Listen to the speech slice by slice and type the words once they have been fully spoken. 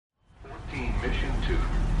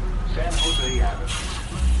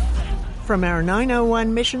from our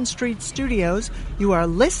 901 Mission Street studios, you are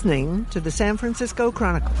listening to the San Francisco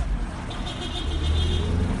Chronicle.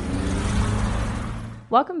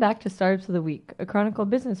 Welcome back to Startups of the Week, a Chronicle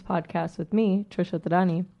business podcast with me, Trisha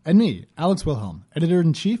Thadani. And me, Alex Wilhelm,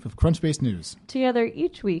 Editor-in-Chief of Crunchbase News. Together,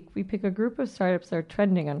 each week, we pick a group of startups that are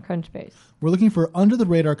trending on Crunchbase. We're looking for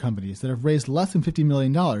under-the-radar companies that have raised less than $50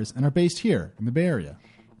 million and are based here in the Bay Area.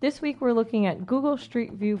 This week, we're looking at Google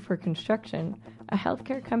Street View for Construction, a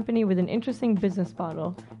healthcare company with an interesting business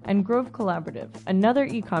model, and Grove Collaborative, another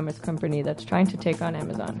e-commerce company that's trying to take on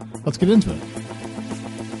Amazon. Let's get into it.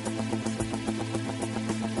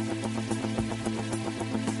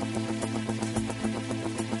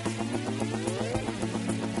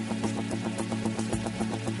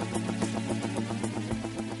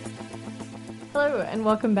 Hello, and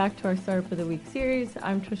welcome back to our Startup of the Week series.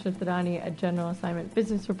 I'm Trisha Thadani, a general assignment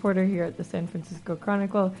business reporter here at the San Francisco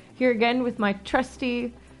Chronicle. Here again with my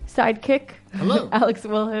trusty sidekick, Hello. Alex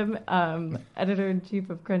Wilhelm, editor-in-chief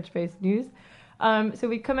of Crunchbase News. So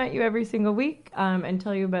we come at you every single week and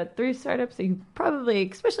tell you about 3 startups that you probably,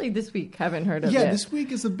 especially this week, haven't heard of yet. Yeah, this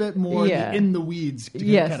week is a bit more the in the weeds category.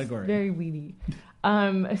 Yes, very weedy.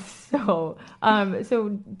 So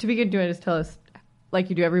to begin, do you want to just tell us, like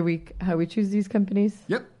you do every week, how we choose these companies?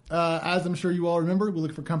 Yep. As I'm sure you all remember, we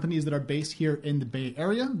look for companies that are based here in the Bay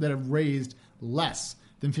Area that have raised less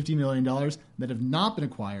than $50 million, that have not been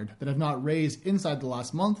acquired, that have not raised inside the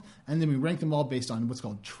last month, and then we rank them all based on what's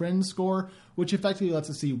called Trend Score, which effectively lets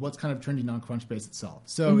us see what's kind of trending on Crunchbase itself.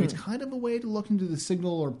 So it's kind of a way to look into the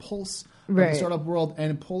signal or pulse of the startup world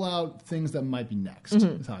and pull out things that might be next,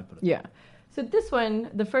 is how I put it. Yeah. So this one,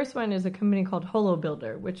 the first one is a company called Holo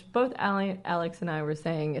Builder, which both Alex and I were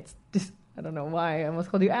saying it's just, I don't know why I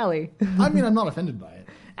almost called you Allie. I mean, I'm not offended by it.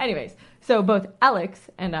 Anyways, so both Alex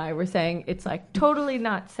and I were saying it's like totally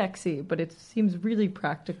not sexy, but it seems really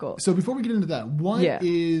practical. So before we get into that, what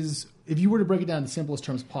is, if you were to break it down in the simplest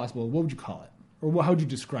terms possible, what would you call it? Or how would you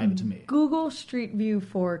describe it to me? Google Street View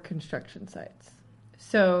for construction sites.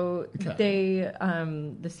 So they,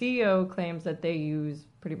 the CEO claims that they use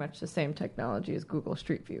pretty much the same technology as Google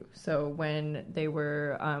Street View. So when they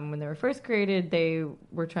were first created, they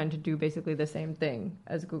were trying to do basically the same thing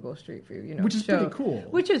as Google Street View, you know, which is pretty cool.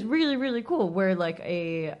 Which is really, really cool. Where like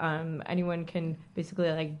anyone can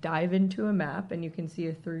basically like dive into a map and you can see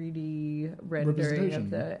a 3D rendering of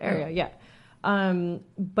the area. Yeah.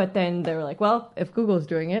 But then they were like, well, if Google's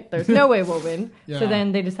doing it, there's no way we'll win. So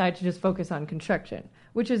then they decided to just focus on construction,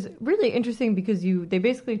 which is really interesting because they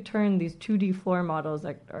basically turn these 2D floor models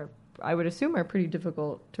that are, I would assume, are pretty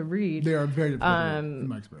difficult to read. They are very difficult in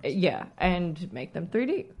my experience. Yeah, and make them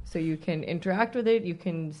 3D. So you can interact with it. You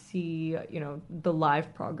can see, the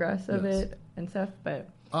live progress of it and stuff. But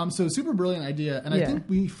so super brilliant idea, and I think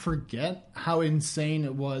we forget how insane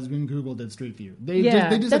it was when Google did Street View.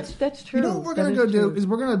 That's true. You know what we're going to do is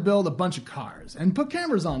we're going to build a bunch of cars and put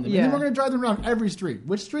cameras on them, and then we're going to drive them around every street.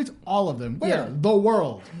 Which streets? All of them. Where? The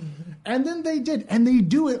world. And then they did, and they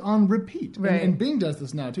do it on repeat. Right. And Bing does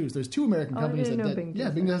this now too. So there's 2 American companies that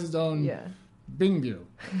did. Bing does its own. Yeah. Bing View.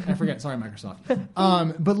 I forget. Sorry, Microsoft.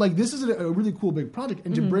 But like this is a really cool big project,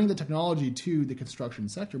 and to bring the technology to the construction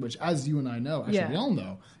sector, which, as you and I know, actually we all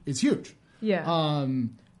know, is huge. Yeah.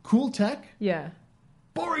 Cool tech. Yeah.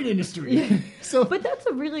 Boring industry. Yeah. But that's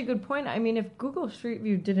a really good point. I mean, if Google Street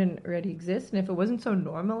View didn't already exist, and if it wasn't so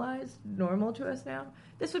normal to us now,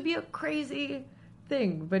 this would be a crazy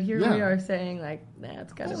thing. But here we are saying like,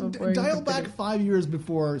 it's kind of a boring. Dial back 5 years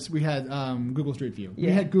before we had Google Street View. We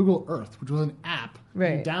had Google Earth, which was an app.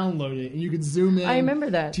 Right. You download it and you could zoom in. I remember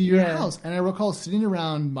that to your house. And I recall sitting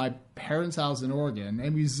around my parents' house in Oregon,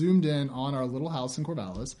 and we zoomed in on our little house in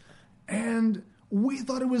Corvallis, and we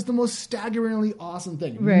thought it was the most staggeringly awesome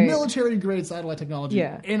thing. Right. Military grade satellite technology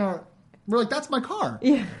in our. We're like, that's my car.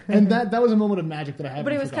 Yeah. And that was a moment of magic that I had.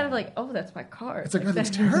 But it was kind of like, oh, that's my car. It's like, that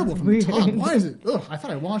looks terrible from the top. Why is it? Ugh, I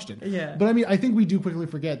thought I washed it. Yeah. But I mean, I think we do quickly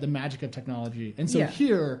forget the magic of technology. And so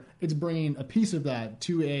here, it's bringing a piece of that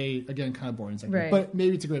to again, kind of boring sector. Right. But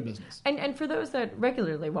maybe it's a great business. And for those that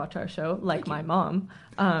regularly watch our show, like my mom,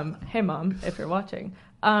 hey, Mom, if you're watching.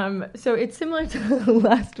 So it's similar to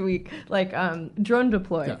last week, like Drone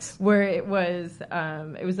Deploy, where it was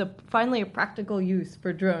finally a practical use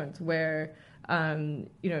for drones, where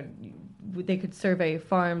they could survey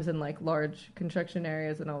farms and like large construction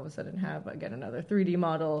areas, and all of a sudden have again another 3D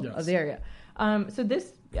model of the area. So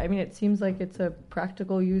this, I mean, it seems like it's a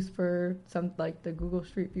practical use for some like the Google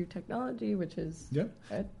Street View technology, which is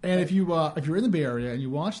And if you're in the Bay Area and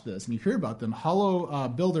you watch this and you hear about them, Holo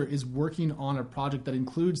Builder is working on a project that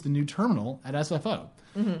includes the new terminal at SFO.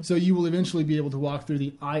 Mm-hmm. So you will eventually be able to walk through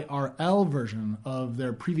the IRL version of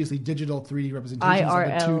their previously digital 3D representations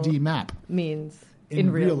IRL of a 2D map. Means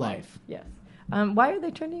in real life. Yes. Why are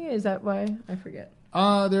they trending? Is that why? I forget.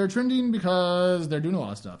 They're trending because they're doing a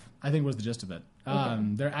lot of stuff, I think was the gist of it.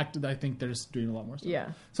 They're active. I think they're just doing a lot more stuff. Yeah.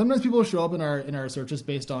 Sometimes people show up in our searches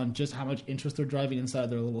based on just how much interest they're driving inside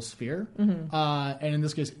their little sphere. Mm-hmm. And in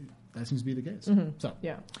this case, that seems to be the case. Mm-hmm. So,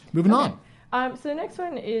 moving on. So the next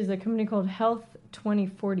one is a company called Health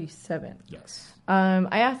 2047. Yes.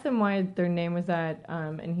 I asked him why their name was that,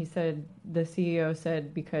 and he said, the CEO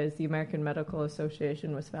said because the American Medical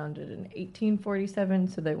Association was founded in 1847,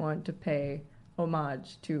 so they wanted to pay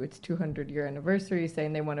homage to its 200-year anniversary,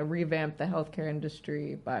 saying they want to revamp the healthcare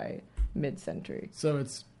industry by mid-century. So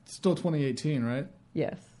it's still 2018, right?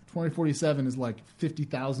 Yes. 2047 is like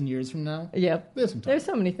 50,000 years from now? Yep. There's some time. There's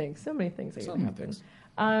so many things that can happen.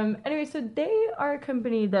 Anyway, so they are a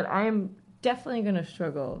company that I am definitely going to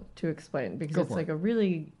struggle to explain because it's like a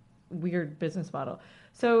really weird business model.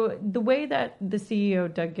 So the way that the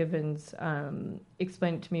CEO, Doug Givens,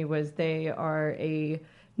 explained it to me was they are a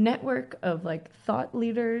network of like thought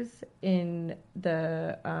leaders in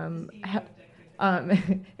the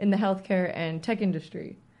in the healthcare and tech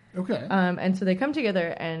industry. Okay. And so they come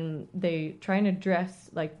together and they try and address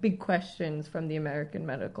like big questions from the American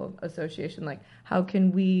Medical Association, like how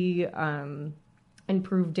can we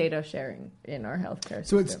improve data sharing in our healthcare system.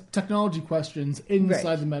 So it's technology questions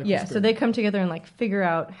inside the medical system. Yeah, so they come together and like figure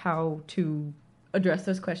out how to address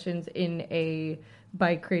those questions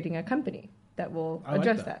by creating a company that will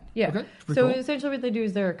address that. Yeah. Okay. So essentially what they do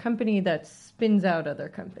is they're a company that spins out other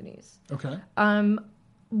companies. Okay.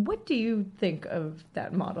 What do you think of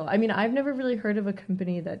that model? I mean, I've never really heard of a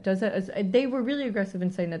company that does that. They were really aggressive in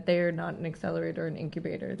saying that they are not an accelerator or an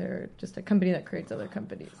incubator. They're just a company that creates other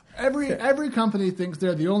companies. Every company thinks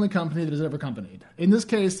they're the only company that has ever companied. In this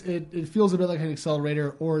case, it feels a bit like an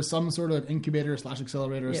accelerator or some sort of incubator /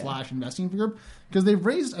 accelerator / investing group because they've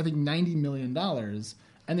raised, I think, $90 million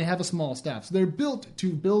and they have a small staff. So they're built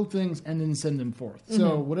to build things and then send them forth. Mm-hmm.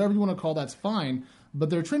 So whatever you want to call that's fine. But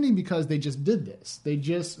they're trending because they just did this. They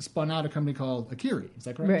just spun out a company called Akiri. Is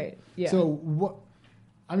that correct? Right. Yeah. So what?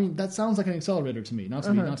 I mean, that sounds like an accelerator to me. Not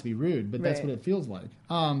to be rude, but that's what it feels like.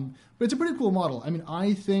 But it's a pretty cool model. I mean,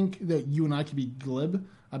 I think that you and I could be glib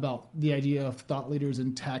about the idea of thought leaders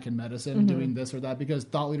in tech and medicine doing this or that because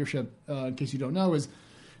thought leadership, in case you don't know, is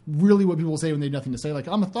really what people say when they have nothing to say. Like,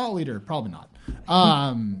 I'm a thought leader. Probably not.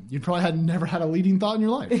 You probably never had a leading thought in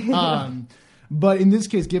your life. But in this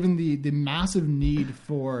case, given the massive need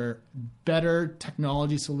for better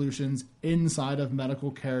technology solutions inside of medical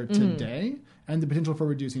care today and the potential for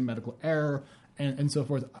reducing medical error and so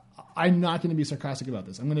forth, I'm not going to be sarcastic about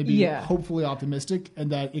this. I'm going to be hopefully optimistic and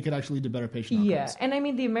that it could actually lead to better patient outcomes. Yeah, and I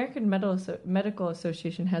mean, the American Medical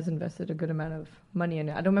Association has invested a good amount of money in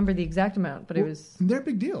it. I don't remember the exact amount, but it was... They're a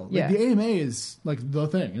big deal. Like, the AMA is like the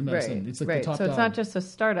thing in medicine. It's like the top So it's dog. Not just a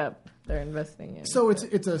startup they're investing in. So it's an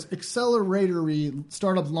acceleratory,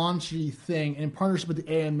 startup launchy thing in partnership with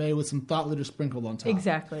the AMA with some thought leaders sprinkled on top.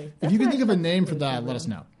 Exactly. If you can think of a name for that, let us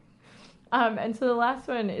know. And so the last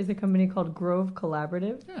one is a company called Grove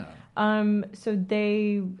Collaborative. Yeah. So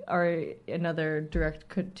they are another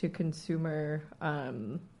direct-to-consumer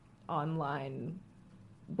online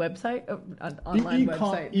website.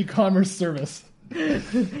 Website. E-commerce service.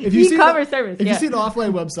 If you e-commerce service. If you see an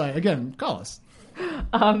offline website, again, call us.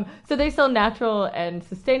 So they sell natural and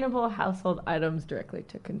sustainable household items directly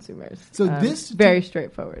to consumers. So this very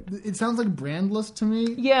straightforward. It sounds like Brandless to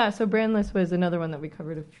me. Yeah, so Brandless was another one that we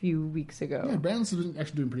covered a few weeks ago. Yeah, Brandless is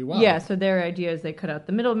actually doing pretty well. Yeah, so their idea is they cut out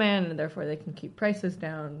the middleman and therefore they can keep prices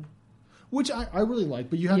down. Which I really like,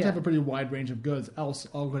 but you have to have a pretty wide range of goods, else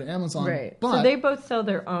I'll go to Amazon. Right. But so they both sell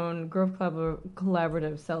their own. Grove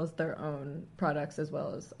Collaborative sells their own products as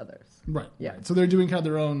well as others. Right. Yeah. Right. So they're doing kind of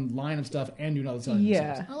their own line of stuff and doing other stuff.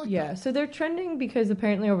 Yeah. I like that. So they're trending because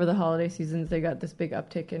apparently over the holiday seasons they got this big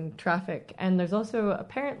uptick in traffic, and there's also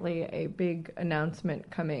apparently a big announcement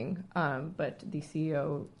coming, but the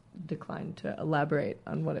CEO declined to elaborate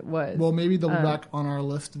on what it was. Well, maybe they'll be back on our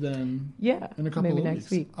list then. Yeah, in a couple maybe of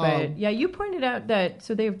next week. But you pointed out that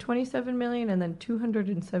so they have 27 million and then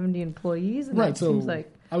 270 employees, and that seems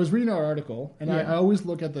like I was reading our article, and I always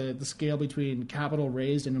look at the scale between capital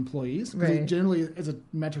raised and employees, because it generally is a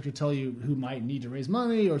metric to tell you who might need to raise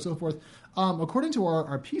money or so forth. According to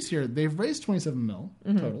our piece here, they've raised $27 million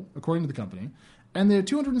total, according to the company, and they have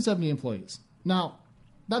 270 employees. Now,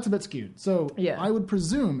 that's a bit skewed. So I would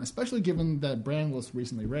presume, especially given that Brandless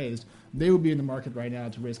recently raised, they would be in the market right now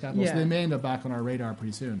to raise capital. So they may end up back on our radar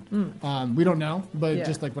pretty soon. We don't know, but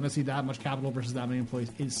just like when I see that much capital versus that many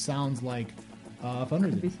employees, it sounds like fundraising.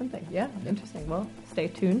 Could be something. Yeah, interesting. Well, stay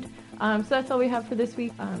tuned. So that's all we have for this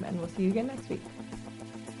week, and we'll see you again next week.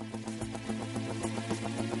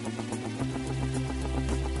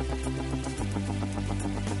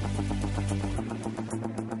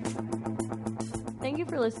 Thank you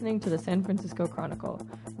for listening to the San Francisco Chronicle.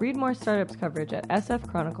 Read more startups coverage at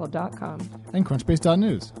sfchronicle.com and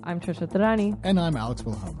crunchbase.news. I'm Trisha Thadani. And I'm Alex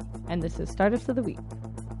Wilhelm. And this is Startups of the Week.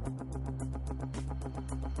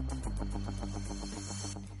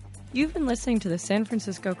 You've been listening to the San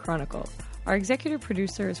Francisco Chronicle. Our executive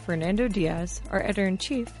producer is Fernando Diaz, our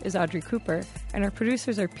editor-in-chief is Audrey Cooper, and our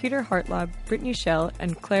producers are Peter Hartlaub, Brittany Schell,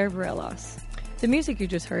 and Claire Varelos. The music you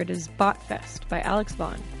just heard is Botfest by Alex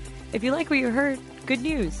Vaughn. If you like what you heard, good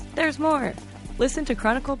news, there's more! Listen to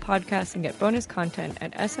Chronicle podcasts and get bonus content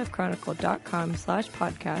at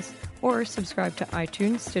sfchronicle.com/podcast or subscribe to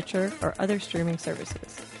iTunes, Stitcher, or other streaming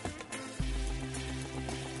services.